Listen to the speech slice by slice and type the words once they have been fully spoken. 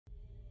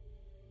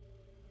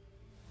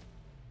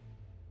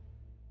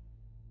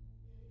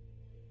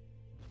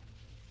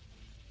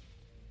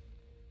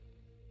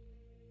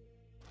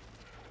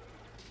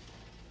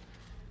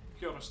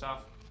of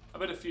stuff. I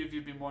bet a few of you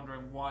have been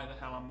wondering why the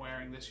hell I'm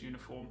wearing this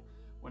uniform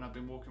when I've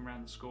been walking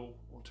around the school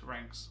or to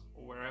ranks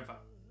or wherever.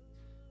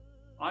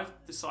 I've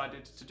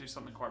decided to do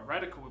something quite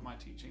radical with my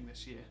teaching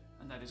this year,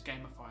 and that is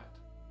gamify it.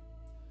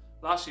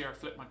 Last year I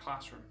flipped my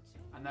classroom,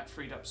 and that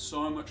freed up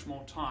so much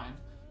more time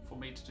for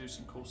me to do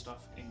some cool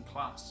stuff in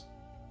class.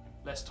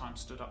 Less time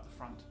stood up the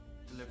front,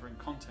 delivering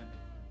content.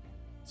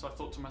 So I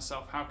thought to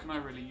myself, how can I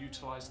really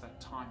utilize that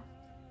time?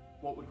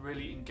 What would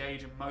really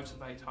engage and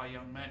motivate our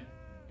young men?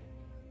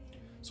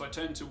 So I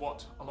turned to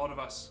what a lot of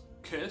us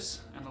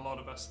curse and a lot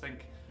of us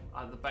think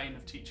are the bane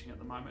of teaching at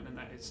the moment, and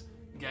that is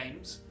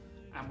games,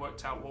 and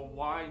worked out, well,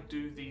 why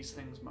do these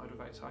things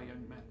motivate our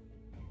young men?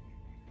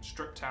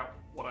 Stripped out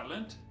what I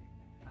learned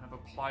and have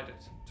applied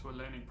it to a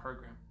learning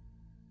program.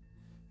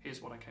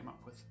 Here's what I came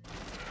up with.